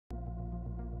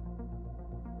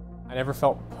I never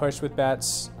felt pushed with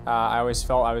bets. I always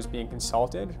felt I was being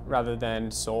consulted rather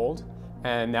than sold,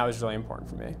 and that was really important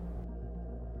for me.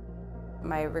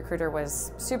 My recruiter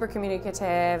was super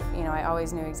communicative. You know, I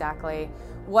always knew exactly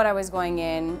what I was going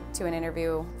in to an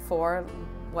interview for,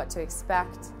 what to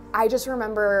expect. I just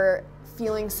remember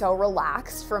feeling so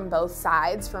relaxed from both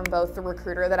sides, from both the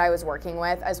recruiter that I was working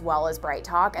with as well as Bright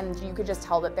Talk, and you could just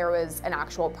tell that there was an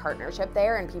actual partnership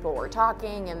there and people were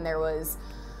talking and there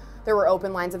were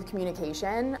open lines of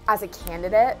communication. As a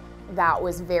candidate, that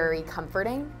was very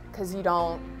comforting because you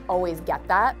don't always get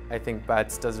that. I think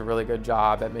Bets does a really good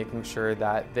job at making sure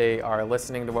that they are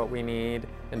listening to what we need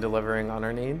and delivering on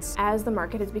our needs. As the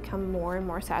market has become more and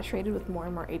more saturated with more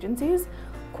and more agencies,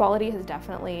 quality has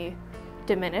definitely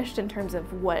diminished in terms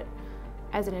of what,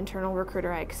 as an internal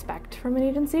recruiter, I expect from an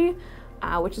agency,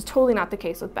 which is totally not the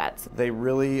case with Bets. They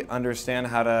really understand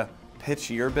how to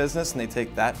pitch your business, and they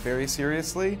take that very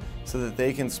seriously so that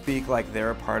they can speak like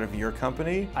they're a part of your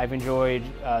company. I've enjoyed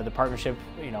the partnership.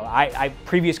 You know,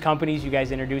 previous companies you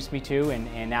guys introduced me to,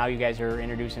 and now you guys are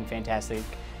introducing fantastic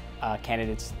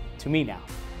candidates to me now.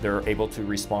 They're able to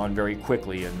respond very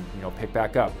quickly and pick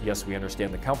back up. Yes, we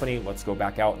understand the company, let's go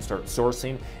back out and start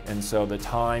sourcing. And so the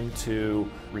time to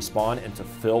respond and to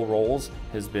fill roles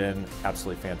has been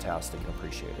absolutely fantastic and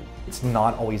appreciated. It's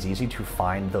not always easy to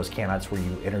find those candidates where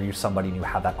you interview somebody and you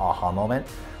have that aha moment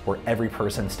where every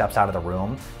person steps out of the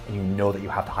room and you know that you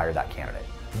have to hire that candidate.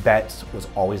 Bets was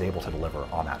always able to deliver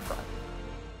on that front.